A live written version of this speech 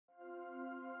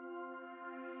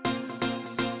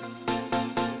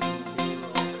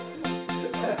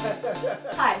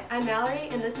Hi, I'm Mallory,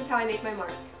 and this is how I make my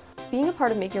mark. Being a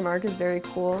part of Make Your Mark is very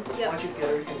cool. Yep. Why don't you get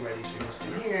everything ready so you can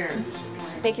stand here and do some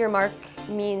mixing. Make Your Mark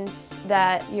means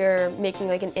that you're making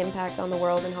like an impact on the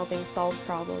world and helping solve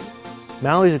problems.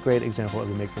 Mallory's a great example of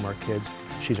the Make Your Mark kids.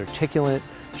 She's articulate,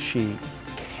 she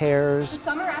cares. The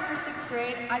summer after 6th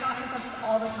grade, I got hiccups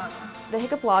all the time. The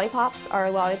Hiccup lollipops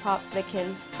are lollipops that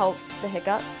can help the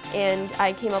hiccups, and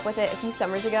I came up with it a few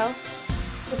summers ago.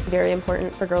 It's very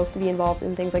important for girls to be involved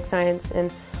in things like science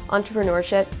and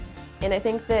entrepreneurship, and I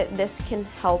think that this can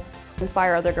help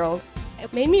inspire other girls.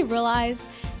 It made me realize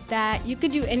that you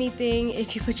could do anything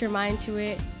if you put your mind to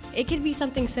it. It could be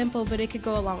something simple, but it could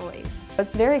go a long ways.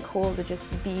 It's very cool to just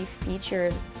be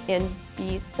featured and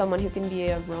be someone who can be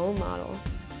a role model.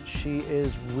 She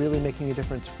is really making a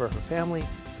difference for her family,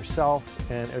 herself,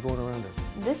 and everyone around her.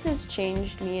 This has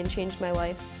changed me and changed my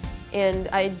life, and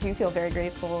I do feel very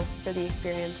grateful for the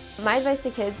experience. My advice to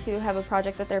kids who have a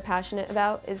project that they're passionate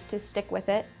about is to stick with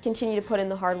it. Continue to put in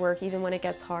the hard work even when it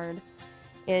gets hard,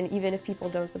 and even if people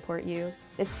don't support you,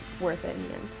 it's worth it in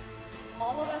the end.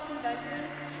 All of us inventors,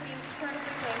 be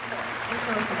incredibly thankful. Thanks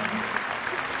for listening.